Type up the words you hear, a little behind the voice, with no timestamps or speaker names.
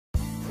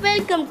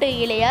Welcome to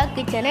Ilaya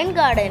Kitchen and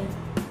Garden.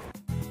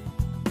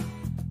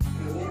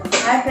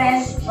 Hi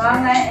friends,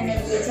 வாங்க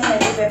என்னோட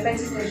கிச்சன்ல பெப்பர்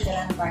சீஸ்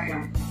செய்யலாம்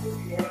பார்க்கலாம்.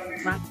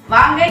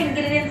 வாங்க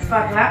ingredients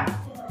பார்க்கலாம்.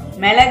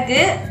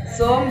 மிளகு,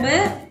 சோம்பு,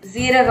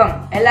 சீரகம்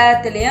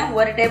எல்லாத்துலயும்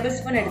 1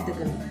 டேபிள்ஸ்பூன்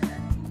எடுத்துக்கணும்.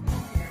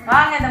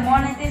 வாங்க இந்த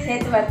மூணையும்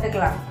சேர்த்து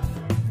வறுத்துக்கலாம்.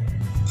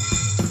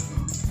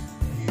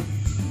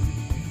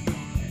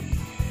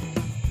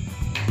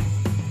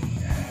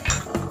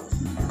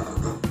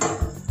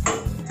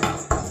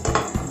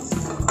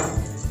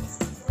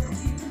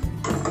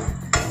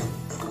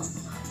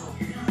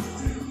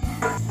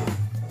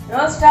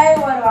 ரோஸ்ட் ஆகி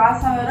ஒரு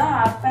வாசம் வரும்,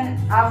 ஆஃப்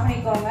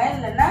பண்ணிக்கோங்க,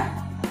 இல்லைன்னா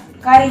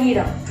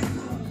கருகிடும்.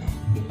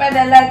 இப்போ இது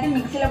எல்லாத்தையும்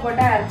மிக்சியில்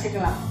போட்டு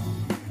அரைச்சிக்கலாம்.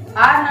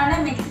 ஆறுனோடனே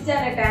மிக்சி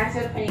ஜாரில்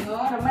ட்ரான்ஸ்ஃபர்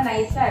பண்ணிக்கோங்க, ரொம்ப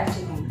நைஸாக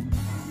அரைச்சிக்கோங்க.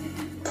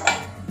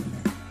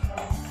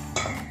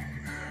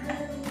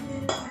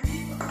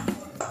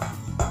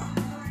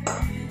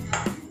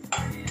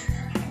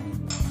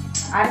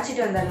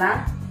 அரைச்சிட்டு வந்துடலாம்.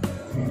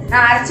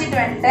 நான் அரைச்சிட்டு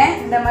வந்துட்டேன்,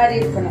 இந்த மாதிரி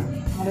இருக்கணும்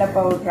நல்ல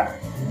பவுட்ரா.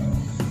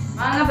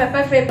 வாங்க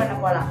பெப்பர் ஃப்ரை பண்ண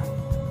போகலாம்.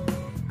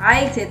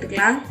 ஆயில்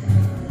சேர்த்துக்கலாம்.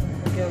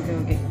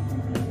 ஓகே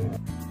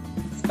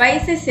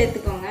ஸ்பைசஸ்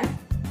சேர்த்துக்கோங்க.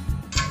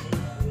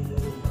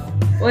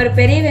 ஒரு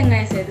பெரிய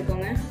வெங்காயம்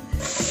சேர்த்துக்கோங்க.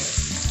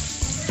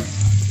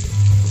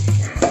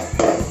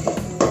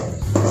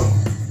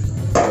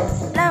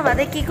 நல்லா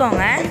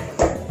வதக்கிக்கோங்க.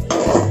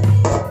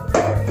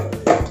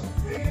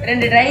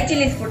 2 ட்ரை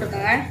சில்லிஸ்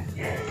போட்டுக்கோங்க.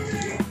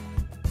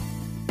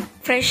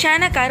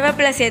 ஃப்ரெஷ்ஷான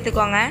கருவேப்பிலை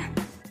சேர்த்துக்கோங்க.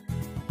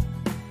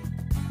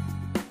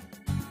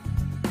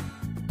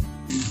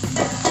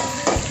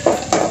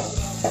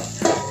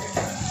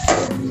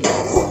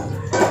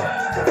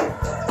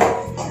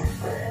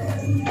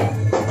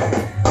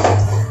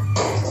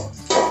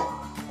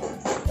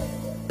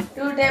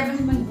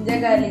 tablespoon ginger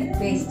garlic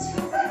paste.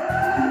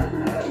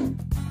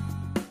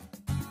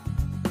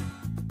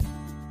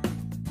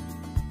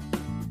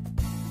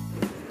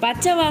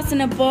 பச்சை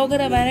வாசனை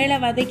போகிற வரையில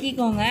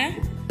வதக்கிக்கோங்க.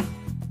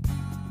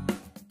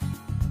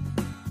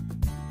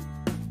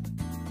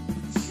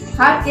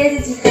 Half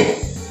KG chicken.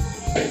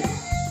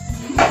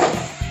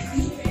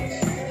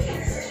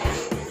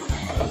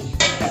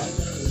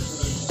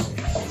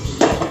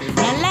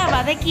 நல்லா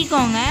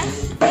வதக்கிக்கோங்க.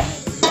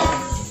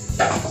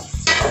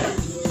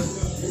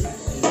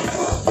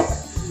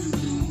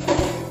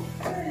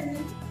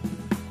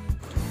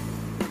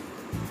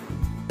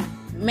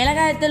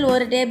 மிளகாய்த்தூள்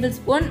 1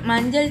 டேபிள்ஸ்பூன்,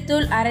 மஞ்சள்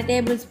தூள் 1/2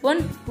 டேபிள்ஸ்பூன்,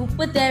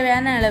 உப்பு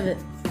தேவையான அளவு.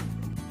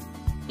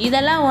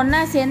 இதெல்லாம் ஒன்றா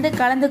சேர்ந்து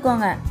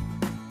கலந்துக்கோங்க.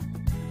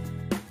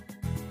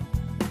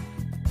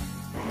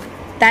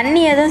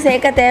 தண்ணி எதுவும்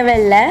சேர்க்க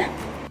தேவையில்லை.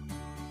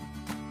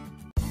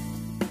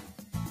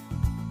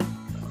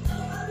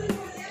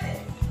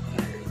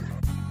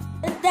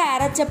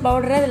 அரைச்ச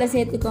பவுடரை இதில்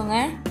சேர்த்துக்கோங்க.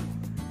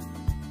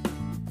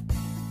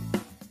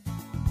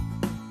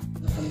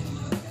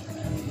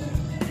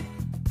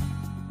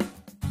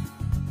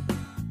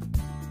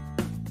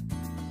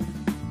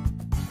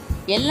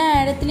 எல்லா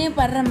இடத்துலையும்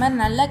படுற மாதிரி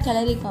நல்லா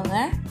கிளறிக்கோங்க.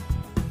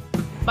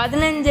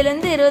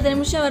 15லேருந்து 20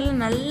 நிமிஷம்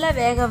வரலாம் நல்லா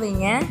வேக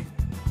வைங்க.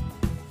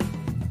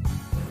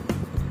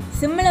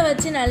 சிம்மில்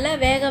வச்சு நல்லா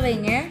வேக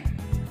வைங்க.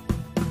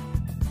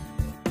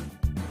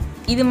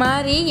 இது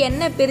மாதிரி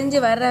எண்ணெய் பிரிஞ்சு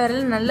வர்ற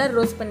வரையில் நல்லா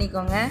ரோஸ்ட்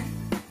பண்ணிக்கோங்க.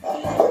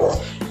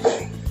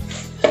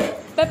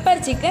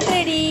 Pepper chicken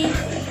ready.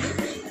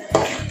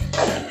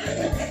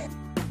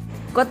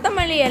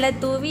 கொத்தமல்லி இலை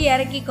தூவி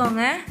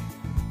இறக்கிக்கோங்க.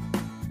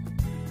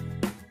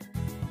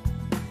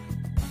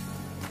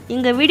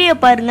 இந்த வீடியோ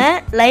பாருங்க,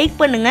 லைக்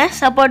பண்ணுங்க,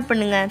 சப்போர்ட்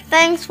பண்ணுங்க.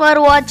 Thanks for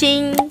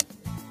watching.